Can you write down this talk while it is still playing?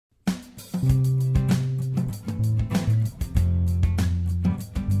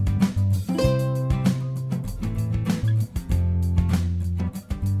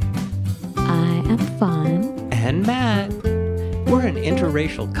Fawn. And Matt. We're an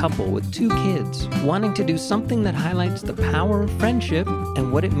interracial couple with 2 kids wanting to do something that highlights the power of friendship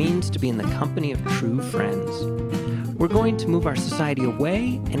and what it means to be in the company of true friends. We're going to move our society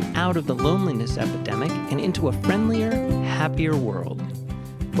away and out of the loneliness epidemic and into a friendlier, happier world.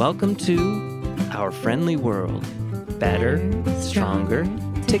 Welcome to Our Friendly World. Better, stronger,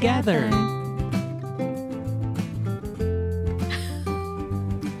 together.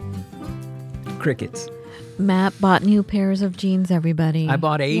 Crickets. Matt bought new pairs of jeans, everybody. I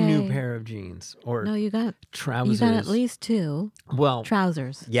bought a Yay. new pair of jeans. Or No, you got trousers. You got at least 2 Well,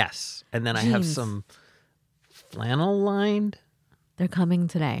 trousers. yes. And then I have Jeans. some flannel lined, They're coming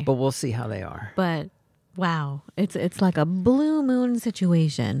today. but we'll see how they are. But wow, it's like a blue moon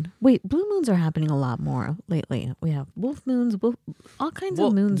situation. Wait, blue moons are happening a lot more lately. We have wolf moons, all kinds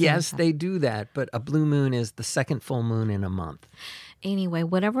of moons. Yes, they do that, but a blue moon is the second full moon in a month. Anyway,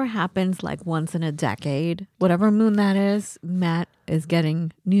 whatever happens like once in a decade, whatever moon that is, Matt is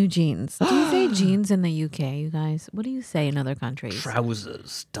getting new jeans. Do you say jeans in the UK, you guys? What do you say in other countries?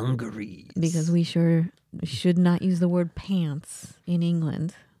 Trousers, dungarees. Because we sure should not use the word pants in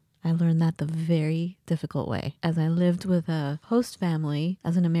England. I learned that the very difficult way. As I lived with a host family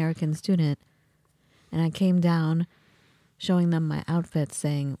as an American student, and I came down showing them my outfits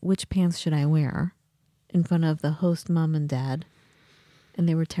saying, which pants should I wear in front of the host mom and dad? And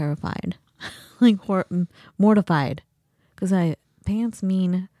they were terrified, like mortified, because pants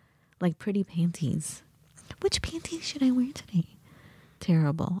mean like pretty panties. Which panties should I wear today?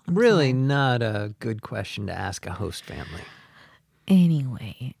 Terrible. I'm Really sorry. not a good question to ask a host family.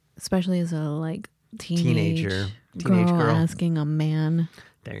 Anyway, especially as a teenage girl. asking a man.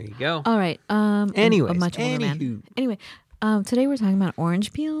 There you go. All right. Anyways, a much older man. anywho. Anyway, today we're talking about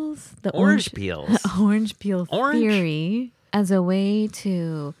orange peels. The Orange peels. Orange peel Orange? theory as a way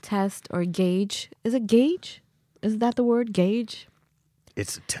to test or gauge. Is it gauge? Is that the word, gauge?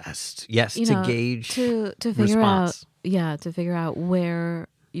 It's a test. Yes, You to know, gauge to figure response. to figure out where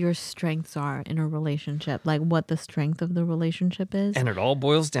your strengths are in a relationship, like what the strength of the relationship is. And it all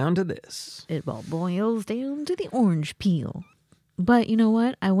boils down to this. It all boils down to the orange peel. But you know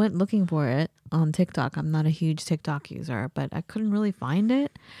what? I went looking for it on TikTok. I'm not a huge TikTok user, but I couldn't really find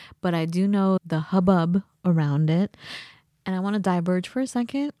it. But I do know the hubbub around it. And I want to diverge for a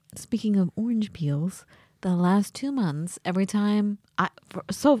second. Speaking of orange peels, the last 2 months, every time I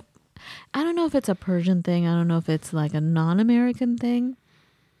don't know if it's a Persian thing. I don't know if it's like a non-American thing.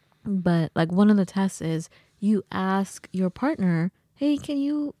 But like one of the tests is you ask your partner, hey, can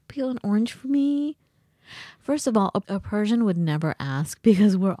you peel an orange for me? First of all, a Persian would never ask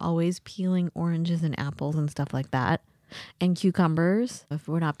because we're always peeling oranges and apples and stuff like that. And cucumbers. If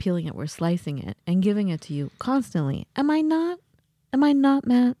we're not peeling it, we're slicing it and giving it to you constantly. Am I not? Am I not,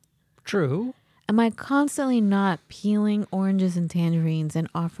 Matt? True. Am I constantly not peeling oranges and tangerines and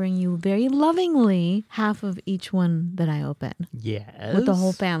offering you very lovingly half of each one that I open? Yes. With the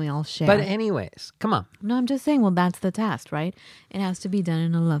whole family, I'll share. But anyways, come on. No, I'm just saying, well, that's the test, right? It has to be done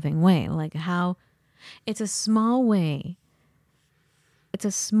in a loving way. Like how it's a small way. It's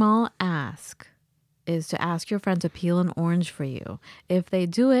a small ask is to ask your friend to peel an orange for you. If they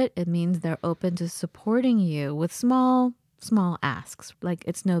do it, it means they're open to supporting you with small asks. Like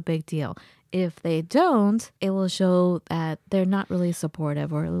it's no big deal. If they don't, it will show that they're not really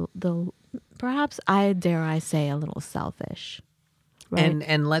supportive or they'll perhaps, dare I say, a little selfish. Right?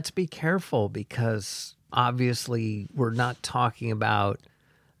 And let's be careful because obviously we're not talking about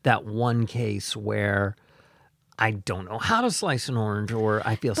that one case where I don't know how to slice an orange or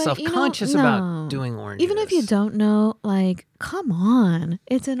I feel But, self-conscious about doing oranges. Even if you don't know, like, come on.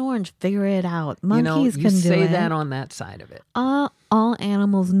 It's an orange. Figure it out. Monkeys you can do it. say that on that side of it. All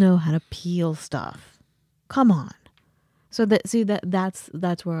animals know how to peel stuff. Come on. So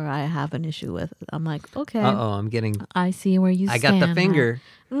that's where I have an issue with. I'm like, okay. I'm getting... I see where you I stand. got the finger.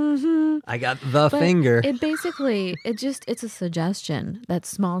 Mm-hmm. I got the But finger. It's a suggestion that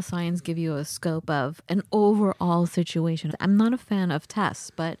small signs give you a scope of an overall situation. I'm not a fan of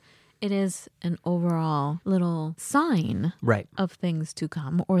tests, but it is an overall little sign Right. of things to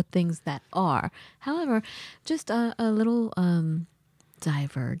come or things that are. However, just a little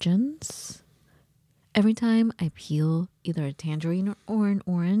divergence. Every time I peel either a tangerine or an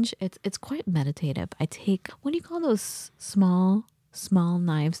orange, it's quite meditative. I take, what do you call those small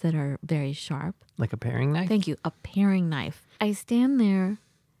knives that are very sharp? Like a paring knife? Thank you. A paring knife. I stand there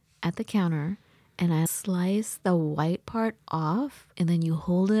at the counter and I slice the white part off and then you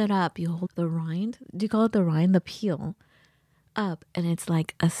hold it up. You hold the rind. Do you call it the rind? The peel up. And it's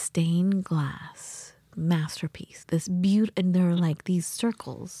like a stained glass masterpiece. And there are like these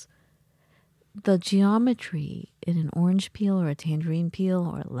circles the geometry in an orange peel or a tangerine peel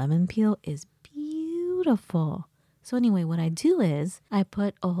or a lemon peel is beautiful. So anyway, what I do is I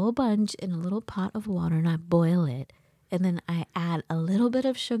put a whole bunch in a little pot of water and I boil it. And then I add a little bit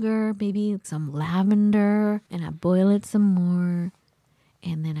of sugar, maybe some lavender, and I boil it some more.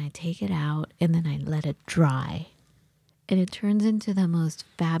 And then I take it out and then I let it dry. And it turns into the most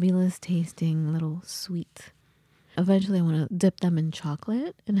fabulous tasting little sweet. Eventually I want to dip them in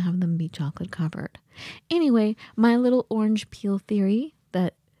chocolate and have them be chocolate covered. Anyway, my little orange peel theory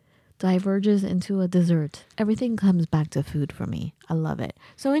that diverges into a dessert. Everything comes back to food for me. I love it.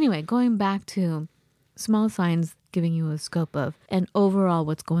 So anyway, going back to small signs giving you a scope of and overall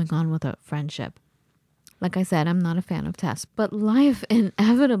what's going on with a friendship. Like I said, I'm not a fan of tests, but life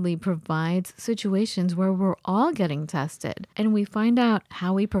inevitably provides situations where we're all getting tested and we find out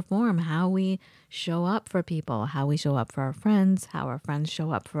how we perform, how we show up for people, how we show up for our friends, how our friends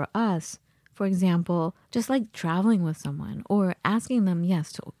show up for us. For example, just like traveling with someone or asking them,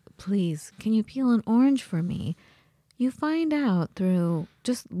 yes, please, can you peel an orange for me? You find out through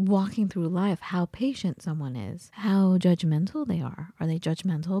just walking through life how patient someone is, how judgmental they are. Are they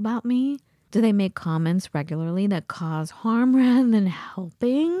judgmental about me? Do they make comments regularly that cause harm rather than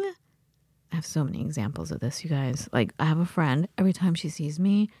helping? I have so many examples of this, you guys. Like, I have a friend, every time she sees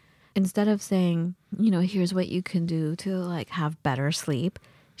me, instead of saying, here's what you can do to like have better sleep,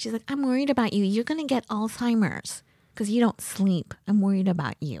 she's like, I'm worried about you. You're going to get Alzheimer's because you don't sleep. I'm worried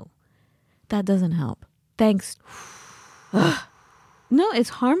about you. That doesn't help. Thanks. No, it's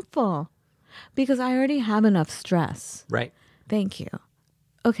harmful because I already have enough stress. Right. Thank you.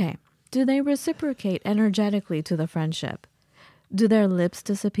 Okay. Do they reciprocate energetically to the friendship? Do their lips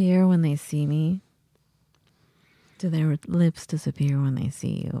disappear when they see me? Do their lips disappear when they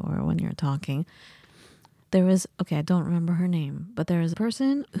see you or when you're talking? I don't remember her name, but there is a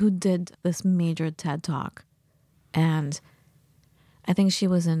person who did this major TED Talk. And I think she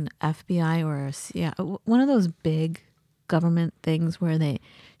was an FBI or one of those big government things where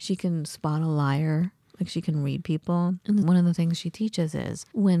she can spot a liar. Like she can read people. And one of the things she teaches is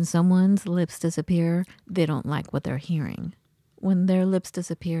when someone's lips disappear, they don't like what they're hearing. When their lips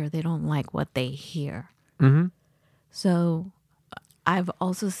disappear, they don't like what they hear. Mm-hmm. So I've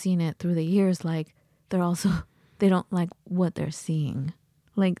also seen it through the years. Like they don't like what they're seeing.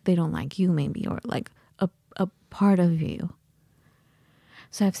 Like they don't like you maybe, or like a part of you.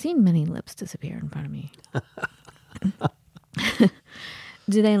 So I've seen many lips disappear in front of me.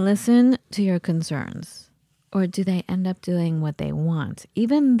 Do they listen to your concerns? Or do they end up doing what they want?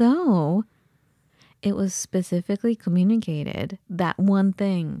 Even though it was specifically communicated that one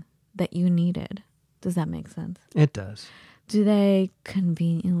thing that you needed. Does that make sense? It does. Do they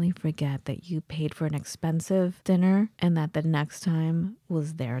conveniently forget that you paid for an expensive dinner and that the next time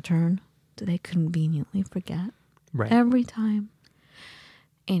was their turn? Do they conveniently forget? Right. Every time.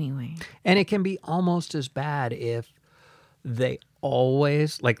 Anyway. And it can be almost as bad if they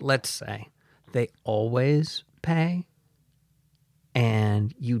always, like let's say, they always pay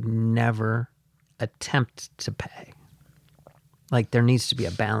and you never attempt to pay. Like there needs to be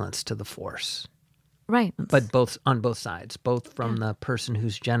a balance to the force. Right. But on both sides, both from the person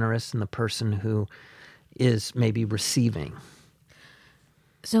who's generous and the person who is maybe receiving.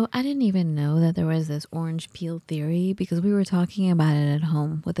 So I didn't even know that there was this orange peel theory because we were talking about it at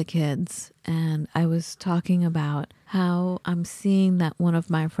home with the kids. And I was talking about how I'm seeing that one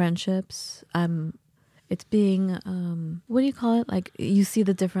of my friendships, it's being, what do you call it? Like you see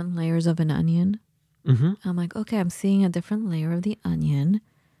the different layers of an onion. Mm-hmm. I'm like, okay, I'm seeing a different layer of the onion.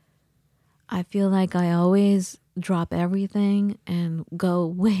 I feel like I always drop everything and go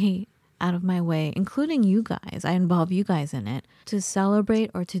way out of my way, including you guys. I involve you guys in it to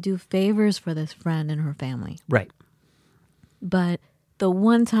celebrate or to do favors for this friend and her family. Right. But the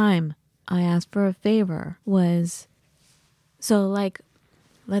one time I asked for a favor was, so like,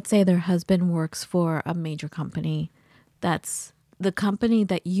 let's say their husband works for a major company. That's the company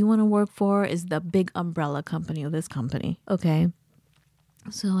that you want to work for is the big umbrella company of this company. Okay.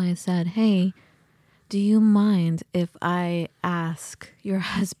 So I said, hey, do you mind if I ask your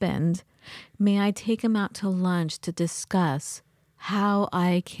husband, may I take him out to lunch to discuss how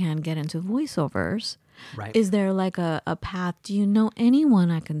I can get into voiceovers? Right. Is there like a path? Do you know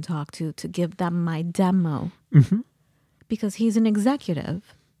anyone I can talk to give them my demo? Mm-hmm. Because he's an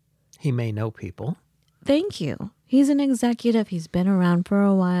executive. He may know people. Thank you. He's an executive. He's been around for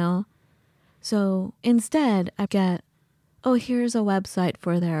a while. So instead, I get, oh, here's a website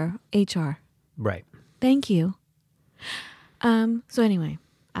for their HR. Right. Thank you. So anyway,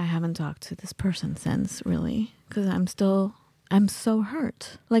 I haven't talked to this person since, really, because I'm still I'm so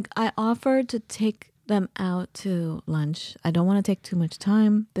hurt. Like, I offered to take them out to lunch. I don't want to take too much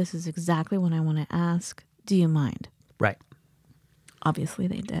time. This is exactly what I want to ask. Do you mind? Right. Obviously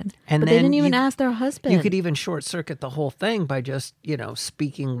they did. And but then they didn't even ask their husband. You could even short circuit the whole thing by just,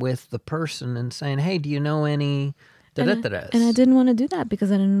 speaking with the person and saying, hey, do you know any... And I didn't want to do that because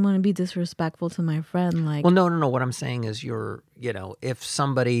I didn't want to be disrespectful to my friend. Like, well, no. What I'm saying is if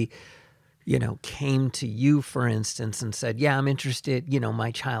somebody, came to you, for instance, and said, yeah, I'm interested,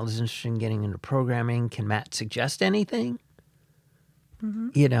 my child is interested in getting into programming. Can Matt suggest anything?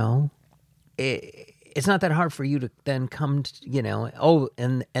 Mm-hmm. It's not that hard for you to then come,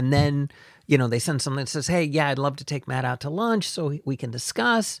 and then, they send something that says, hey, yeah, I'd love to take Matt out to lunch so we can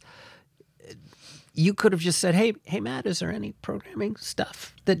discuss. You could have just said, hey, Matt, is there any programming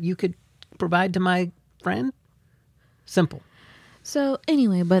stuff that you could provide to my friend? Simple. So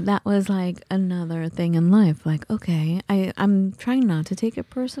anyway, but that was like another thing in life. Like, okay, I'm trying not to take it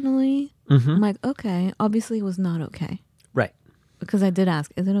personally. Mm-hmm. I'm like, okay, obviously it was not okay. Right. Because I did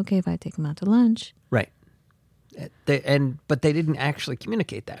ask, is it okay if I take him out to lunch? Right. But they didn't actually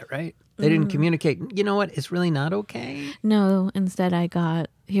communicate that, right? They didn't communicate, you know what, it's really not okay? No, instead I got,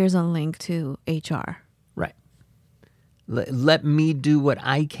 here's a link to HR. Right. Let me do what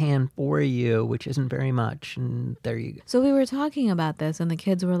I can for you, which isn't very much, and there you go. So we were talking about this, and the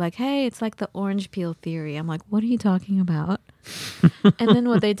kids were like, hey, it's like the orange peel theory. I'm like, what are you talking about? And then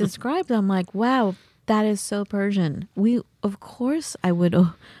what they described, I'm like, wow, that is so Persian. Of course I would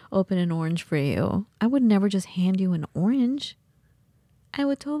open an orange for you. I would never just hand you an orange. I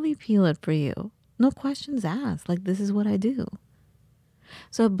would totally peel it for you. No questions asked. Like, this is what I do.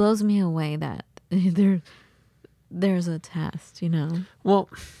 So it blows me away that there's a test, Well,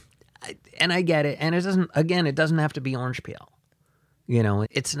 and I get it. And it doesn't have to be orange peel.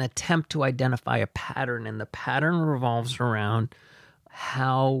 It's an attempt to identify a pattern, and the pattern revolves around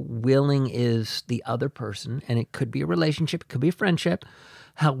how willing is the other person, and it could be a relationship, it could be a friendship.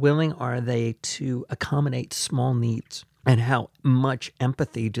 How willing are they to accommodate small needs? And how much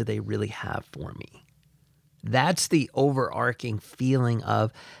empathy do they really have for me? That's the overarching feeling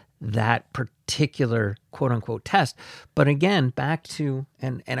of that particular quote-unquote test. But again, back to,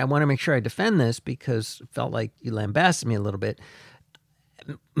 and I want to make sure I defend this because it felt like you lambasted me a little bit.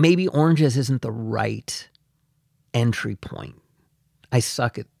 Maybe oranges isn't the right entry point. I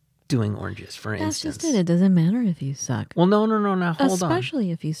suck at doing oranges, for instance. That's just it. It doesn't matter if you suck. Well, no. Now, hold on.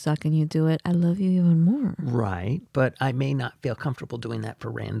 Especially if you suck and you do it, I love you even more. Right. But I may not feel comfortable doing that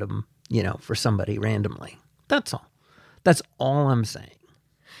for for somebody randomly. That's all. That's all I'm saying.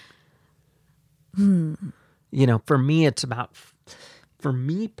 For me, it's about, for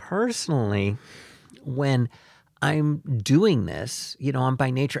me personally, when I'm doing this, I'm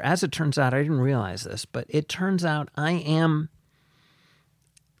by nature, as it turns out, I didn't realize this, but it turns out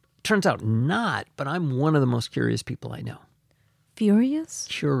turns out not, but I'm one of the most curious people I know. Furious?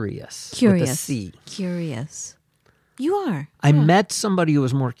 Curious. Curious. With a C. Curious. You are. I met somebody who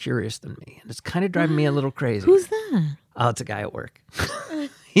was more curious than me, and it's kind of driving me a little crazy. Who's that? Oh, it's a guy at work.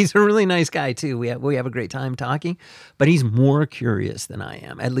 He's a really nice guy, too. We have a great time talking, but he's more curious than I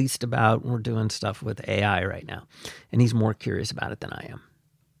am, at least about, we're doing stuff with AI right now, and he's more curious about it than I am.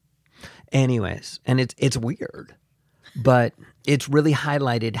 Anyways, and it's weird, but it's really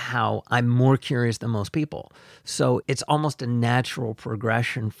highlighted how I'm more curious than most people. So it's almost a natural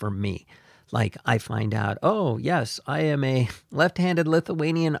progression for me. Like I find out, oh, yes, I am a left-handed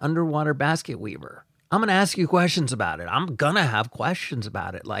Lithuanian underwater basket weaver. I'm going to ask you questions about it. I'm going to have questions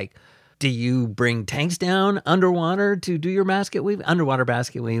about it. Like, do you bring tanks down underwater to do your basket weaving? Underwater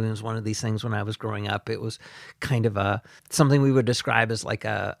basket weaving was one of these things when I was growing up. It was kind of something we would describe as like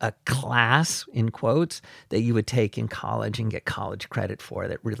a class, in quotes, that you would take in college and get college credit for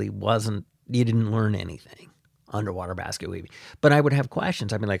that really wasn't, you didn't learn anything. Underwater basket weaving. But I would have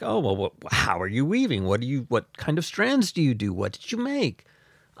questions. I'd be like, oh, well, how are you weaving? What kind of strands do you do? What did you make?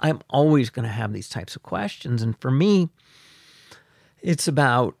 I'm always going to have these types of questions. And for me, it's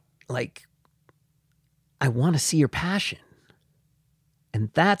about like, I want to see your passion. And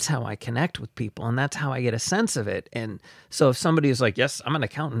that's how I connect with people. And that's how I get a sense of it. And so if somebody is like, yes, I'm an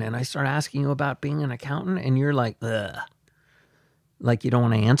accountant, and I start asking you about being an accountant, and you're like, ugh, like you don't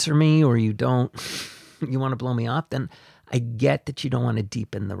want to answer me, or you want to blow me off, then I get that you don't want to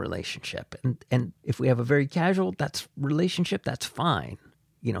deepen the relationship. And if we have a very casual relationship, that's fine.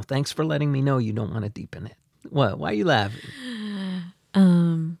 Thanks for letting me know you don't want to deepen it. What? Why are you laughing?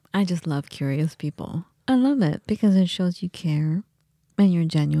 I just love curious people. I love it because it shows you care and you're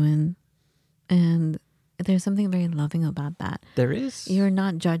genuine. And there's something very loving about that. There is. You're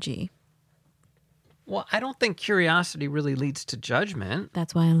not judgy. Well, I don't think curiosity really leads to judgment.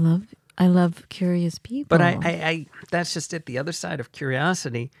 That's why I love curious people. But I that's just it. The other side of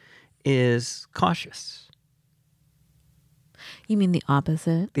curiosity is cautious. You mean the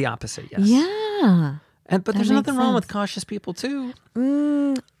opposite? The opposite, yes. Yeah. But there's nothing wrong with cautious people too.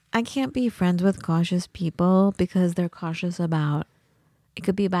 I can't be friends with cautious people because they're cautious about, it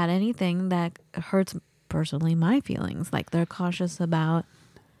could be about anything that hurts personally my feelings. Like they're cautious about,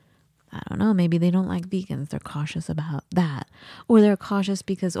 I don't know, maybe they don't like vegans. They're cautious about that. Or they're cautious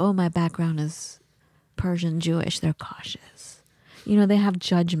because, oh, my background is Persian Jewish. They're cautious. You know, they have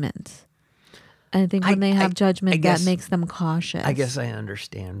judgment. I think when they have judgment, that makes them cautious. I guess I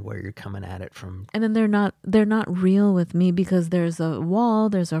understand where you're coming at it from. And then they're not real with me because there's a wall,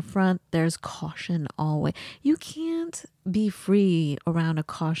 there's a front, there's caution always. You can't be free around a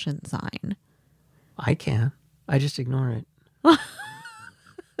caution sign. I can. I just ignore it.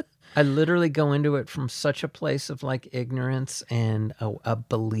 I literally go into it from such a place of like ignorance and a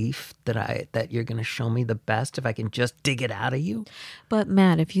belief that you're going to show me the best if I can just dig it out of you. But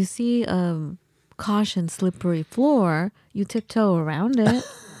Matt, if you see caution slippery floor, you tiptoe around it,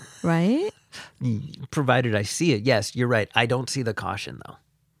 right? Provided I see it. Yes, you're right. I don't see the caution though.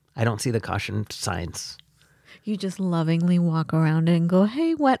 I don't see the caution signs. You just lovingly walk around it and go,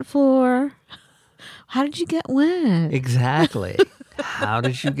 "Hey, wet floor. How did you get wet?" Exactly. How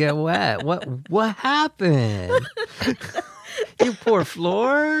did you get wet? What happened? You poor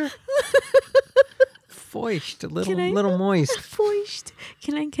floor. Foist, a little moist. Foist.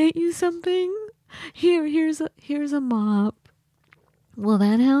 Can I get you something? Here's a mop. Will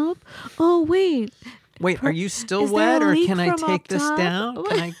that help? Oh, wait. Wait, are you still wet, or can I take this down?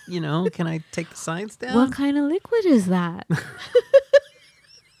 Can I take the signs down? What kind of liquid is that?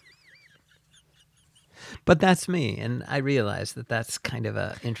 But that's me, and I realize that that's kind of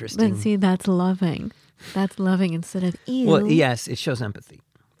a interesting. But see, that's loving. That's loving instead of ew. Well, yes, it shows empathy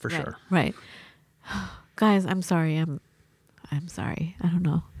for sure. Right. Guys, I'm sorry. I'm sorry. I don't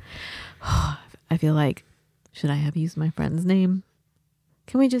know. I feel like, should I have used my friend's name?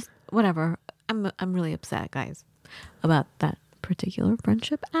 Can we just, whatever. I'm really upset, guys, about that particular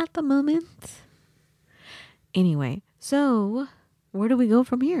friendship at the moment. Anyway, so where do we go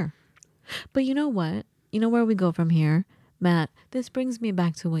from here? But you know what? You know where we go from here? Matt, this brings me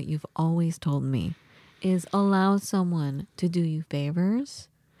back to what you've always told me, is allow someone to do you favors,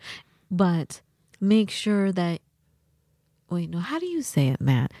 but make sure that, wait, no, how do you say it,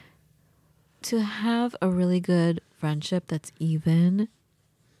 Matt? To have a really good friendship that's even,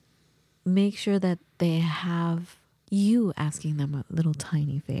 make sure that they have you asking them a little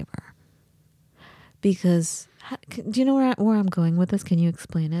tiny favor. Because, do you know where I'm going with this? Can you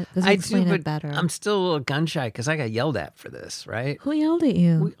explain it? Because you explain it better. I'm still a little gun shy because I got yelled at for this, right? Who yelled at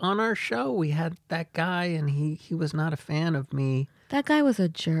you? On our show, we had that guy, and he was not a fan of me. That guy was a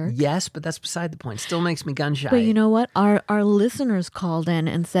jerk. Yes, but that's beside the point. Still makes me gun shy. But you know what? Our listeners called in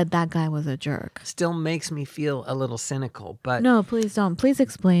and said that guy was a jerk. Still makes me feel a little cynical. But no, please don't. Please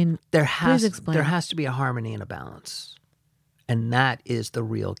explain. There has to be a harmony and a balance, and that is the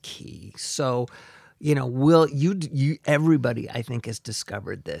real key. So, everybody I think has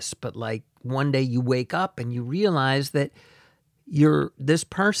discovered this. But like one day you wake up and you realize that this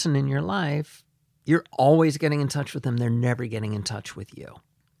person in your life. You're always getting in touch with them. They're never getting in touch with you.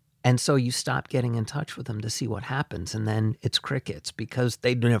 And so you stop getting in touch with them to see what happens. And then it's crickets because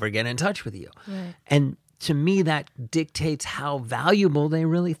they never get in touch with you. Right. And to me, that dictates how valuable they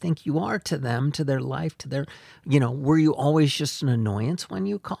really think you are to them, to their life, to their, were you always just an annoyance when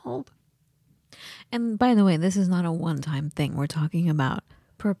you called? And by the way, this is not a one-time thing. We're talking about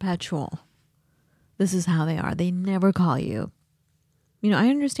perpetual. This is how they are. They never call you. I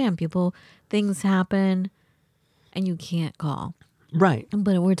understand things happen and you can't call. Right.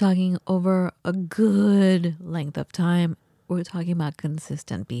 But we're talking over a good length of time. We're talking about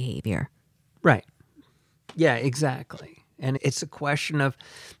consistent behavior. Right. Yeah, exactly. And it's a question of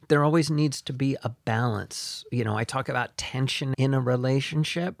there always needs to be a balance. I talk about tension in a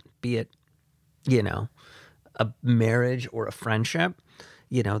relationship, be it, a marriage or a friendship.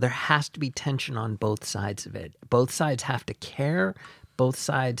 There has to be tension on both sides of it. Both sides have to care. Both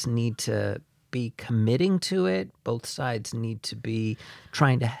sides need to be committing to it. Both sides need to be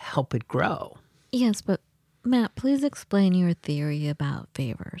trying to help it grow. Yes, but Matt, please explain your theory about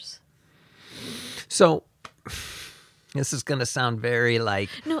favors. So, this is going to sound very like...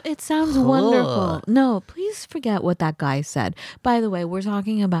 No, it sounds wonderful. No, please forget what that guy said. By the way,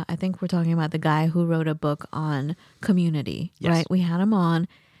 I think we're talking about the guy who wrote a book on community, yes. Right? We had him on,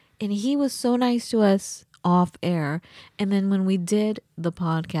 and he was so nice to us off air. And then when we did the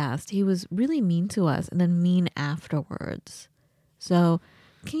podcast, he was really mean to us and then mean afterwards. So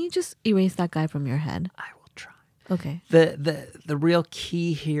can you just erase that guy from your head? I will try. Okay. The real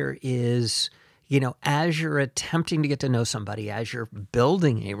key here is, as you're attempting to get to know somebody, as you're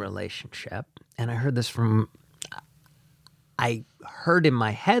building a relationship, and I heard in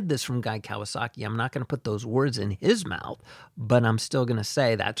my head this from Guy Kawasaki. I'm not going to put those words in his mouth, but I'm still going to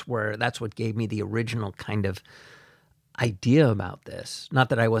say that's what gave me the original kind of idea about this. Not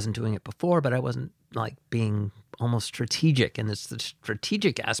that I wasn't doing it before, but I wasn't like being almost strategic, and it's the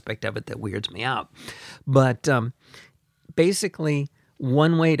strategic aspect of it that weirds me out. But basically,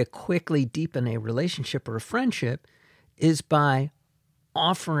 one way to quickly deepen a relationship or a friendship is by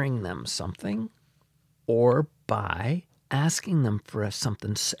offering them something or by asking them for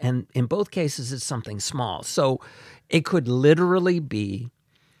something. And in both cases, it's something small. So it could literally be,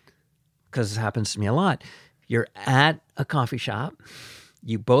 because it happens to me a lot, you're at a coffee shop,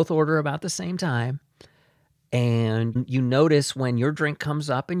 you both order about the same time, and you notice when your drink comes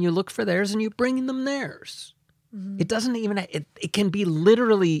up and you look for theirs and you bring them theirs. Mm-hmm. It doesn't even, it can be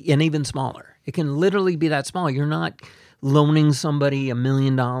literally, and even smaller. It can literally be that small. You're not loaning somebody $1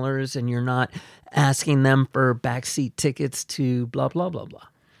 million and you're not asking them for backseat tickets to blah, blah, blah, blah.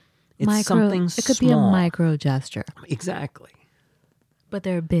 It's something small. It could be a micro gesture. Exactly. But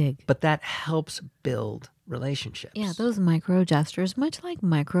they're big. But that helps build relationships. Yeah, those micro gestures, much like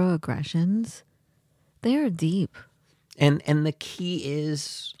microaggressions, they are deep. And the key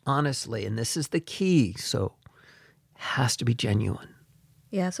is, honestly, and this is the key, so it has to be genuine.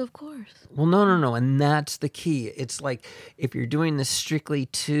 Yes, of course. Well, no. And that's the key. It's like if you're doing this strictly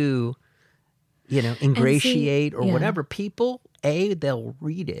to, ingratiate or whatever, people, A, they'll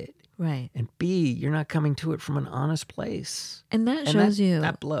read it. Right. And B, you're not coming to it from an honest place. And that shows you.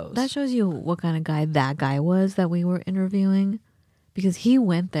 That blows. That shows you what kind of guy that guy was that we were interviewing, because he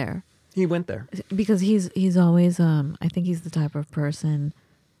went there. He went there. Because he's always, I think he's the type of person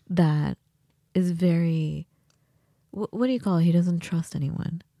that is very, what do you call it? He doesn't trust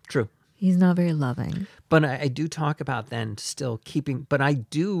anyone. True. He's not very loving. But I do talk about then still keeping, but I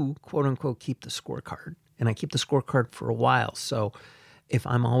do, quote unquote, keep the scorecard. And I keep the scorecard for a while. So if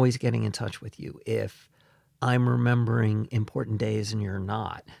I'm always getting in touch with you, if I'm remembering important days and you're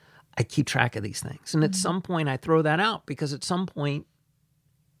not, I keep track of these things. And at some point I throw that out because at some point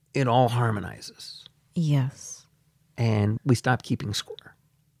it all harmonizes. Yes. And we stop keeping score.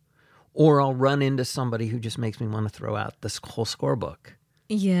 Or I'll run into somebody who just makes me want to throw out this whole scorebook.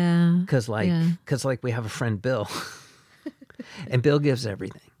 Yeah. Because we have a friend, Bill. And Bill gives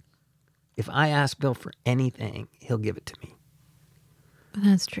everything. If I ask Bill for anything, he'll give it to me.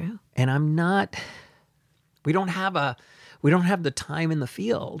 That's true. And we don't have the time in the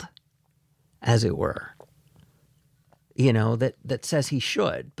field, as it were, that says he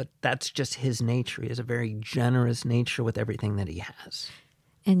should, but that's just his nature. He has a very generous nature with everything that he has.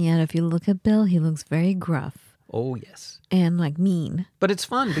 And yet, if you look at Bill, he looks very gruff. Oh, yes. And mean. But it's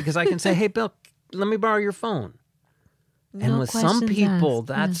fun because I can say, hey, Bill, let me borrow your phone. And with some people,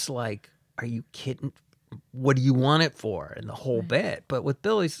 that's like, are you kidding? What do you want it for? And the whole bit. But with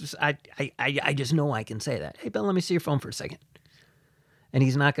Bill, he's just, I just know I can say that. Hey, Bill, let me see your phone for a second. And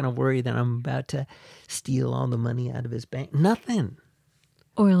he's not going to worry that I'm about to steal all the money out of his bank. Nothing.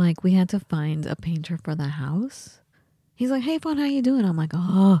 Or we had to find a painter for the house. He's like, hey, Fawn, how you doing? I'm like,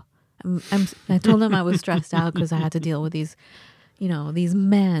 oh. I told him I was stressed out because I had to deal with these, these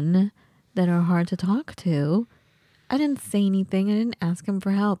men that are hard to talk to. I didn't say anything. I didn't ask him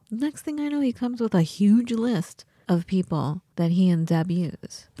for help. Next thing I know, he comes with a huge list of people that he and Deb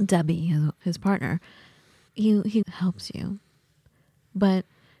use. Debbie, his partner. He helps you. But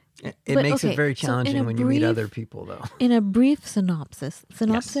it makes it very challenging when you meet other people, though. In a brief synopsis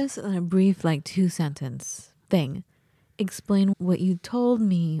yes. And a brief 2-sentence thing, explain what you told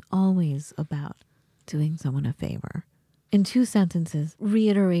me always about doing someone a favor. In 2 sentences,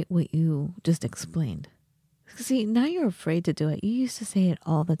 reiterate what you just explained. See, now you're afraid to do it. You used to say it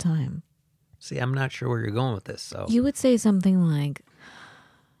all the time. See, I'm not sure where you're going with this. So you would say something like,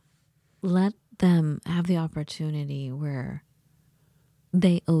 let them have the opportunity where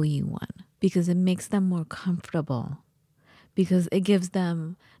they owe you one, because it makes them more comfortable, because it gives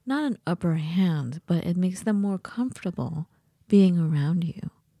them not an upper hand, but it makes them more comfortable being around you.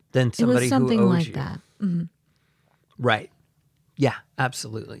 Than somebody who owes you. It was something like that. Mm-hmm. Right. Yeah,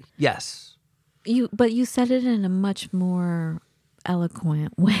 absolutely. Yes. But you said it in a much more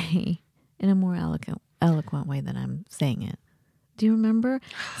eloquent way, in a more eloquent way than I'm saying it. Do you remember?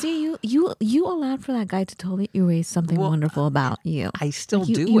 See, you allowed for that guy to totally erase something wonderful about you. I still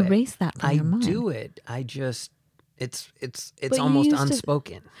you do it. Erase that from your mind. I do it. I just, it's But you almost used to-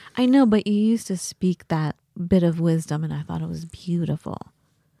 unspoken. I know, but you used to speak that bit of wisdom, and I thought it was beautiful.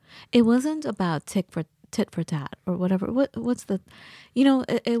 It wasn't about tit for tat or whatever. What's the,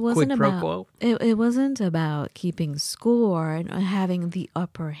 it wasn't Quid pro about quo? it wasn't about keeping score and having the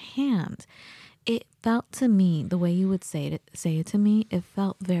upper hand. It felt to me, the way you would say it to me, it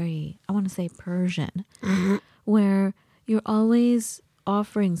felt very, I want to say Persian, where you're always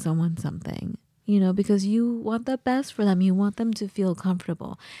offering someone something, because you want the best for them. You want them to feel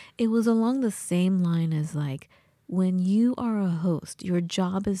comfortable. It was along the same line as like, when you are a host, your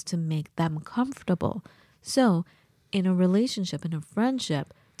job is to make them comfortable. So in a relationship, in a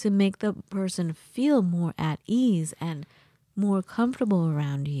friendship, to make the person feel more at ease and more comfortable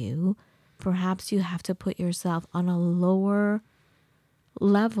around you, perhaps you have to put yourself on a lower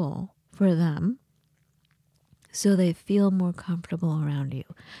level for them so they feel more comfortable around you.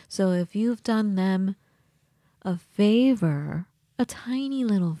 So if you've done them a favor, a tiny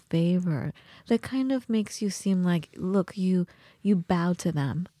little favor that kind of makes you seem like, look, you bow to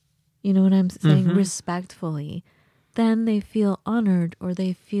them. You know what I'm saying? Respectfully. Then they feel honored, or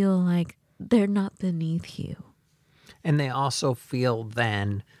they feel like they're not beneath you. And they also feel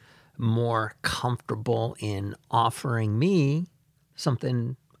then more comfortable in offering me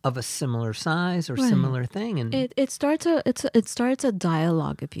something of a similar size or similar thing. And it starts a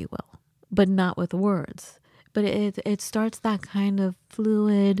dialogue, if you will, but not with words. But it starts that kind of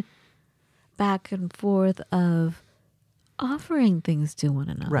fluid back and forth of offering things to one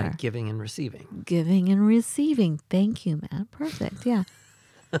another. right, giving and receiving. Giving and receiving. Thank you, Matt. Perfect. Yeah.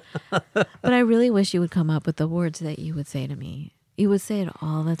 But I really wish you would come up with the words that you would say to me. You would say it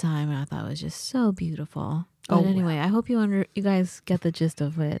all the time, and I thought it was just so beautiful. But anyway, I hope you guys get the gist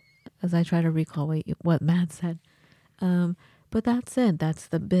of it as I try to recall what Matt said. But that's it. That's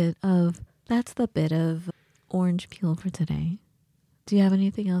the bit of orange peel for today. Do you have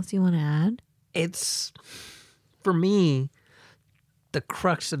anything else you want to add? It's, for me, the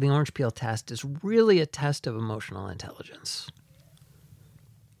crux of the orange peel test is really a test of emotional intelligence.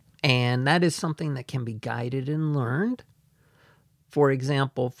 And that is something that can be guided and learned. For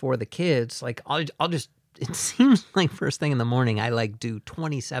example, for the kids, like I'll just, it seems like first thing in the morning, I like do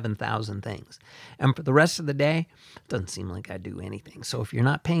 27,000 things. And for the rest of the day, it doesn't seem like I do anything. So if you're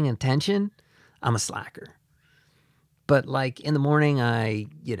not paying attention, I'm a slacker. But like in the morning, I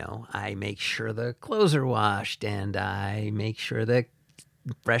make sure the clothes are washed, and I make sure the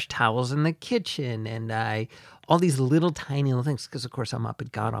fresh towels in the kitchen, and all these little tiny little things, because of course I'm up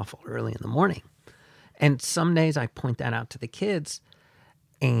at god awful early in the morning. And some days I point that out to the kids,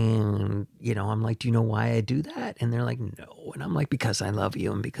 and I'm like, do you know why I do that? And they're like, no. And I'm like, because I love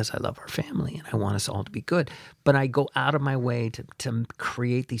you and because I love our family and I want us all to be good. But I go out of my way to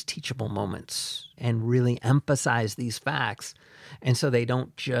create these teachable moments and really emphasize these facts. And so they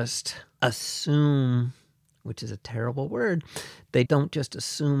don't just assume, which is a terrible word, they don't just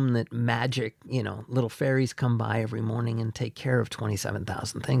assume that magic, little fairies come by every morning and take care of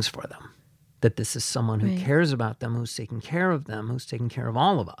 27,000 things for them. That this is someone who cares about them, who's taking care of them, who's taking care of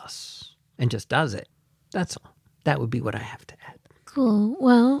all of us, and just does it. That's all. That would be what I have to add. Cool.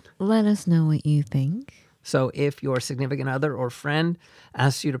 Well, let us know what you think. So if your significant other or friend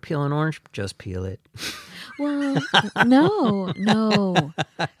asks you to peel an orange, just peel it. Well, no.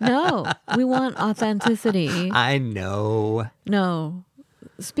 We want authenticity. I know. No.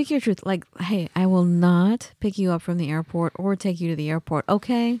 Speak your truth. Like, hey, I will not pick you up from the airport or take you to the airport.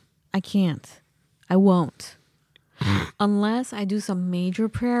 Okay? I can't. I won't. Unless I do some major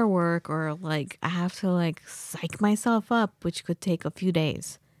prayer work, or like I have to psych myself up, which could take a few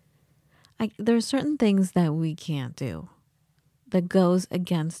days. There are certain things that we can't do that goes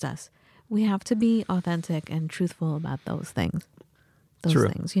against us. We have to be authentic and truthful about those things. True.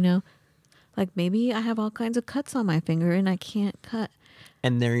 Things, Like maybe I have all kinds of cuts on my finger and I can't cut.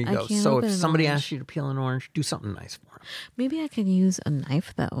 And there you go. can't So open if an somebody orange. asks you to peel an orange, do something nice for them. Maybe I can use a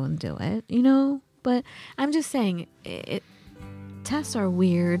knife though and do it, But I'm just saying, tests are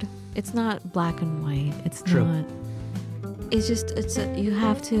weird. It's not black and white. It's True. not. It's just you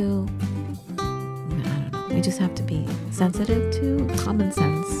have to. I don't know. We just have to be sensitive to common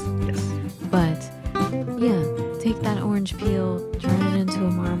sense. Yes. But yeah, take that orange peel, turn it into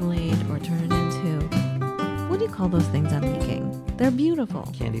a marmalade, or turn it into, what do you call those things I'm making? They're beautiful.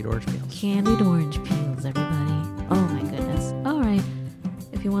 Candied orange peels. Candied orange peels, everybody. Oh my goodness. All right.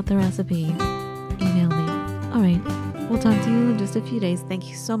 If you want the recipe, email me. All right. We'll talk to you in just a few days. Thank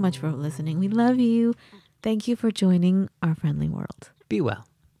you so much for listening. We love you. Thank you for joining our friendly world. Be well.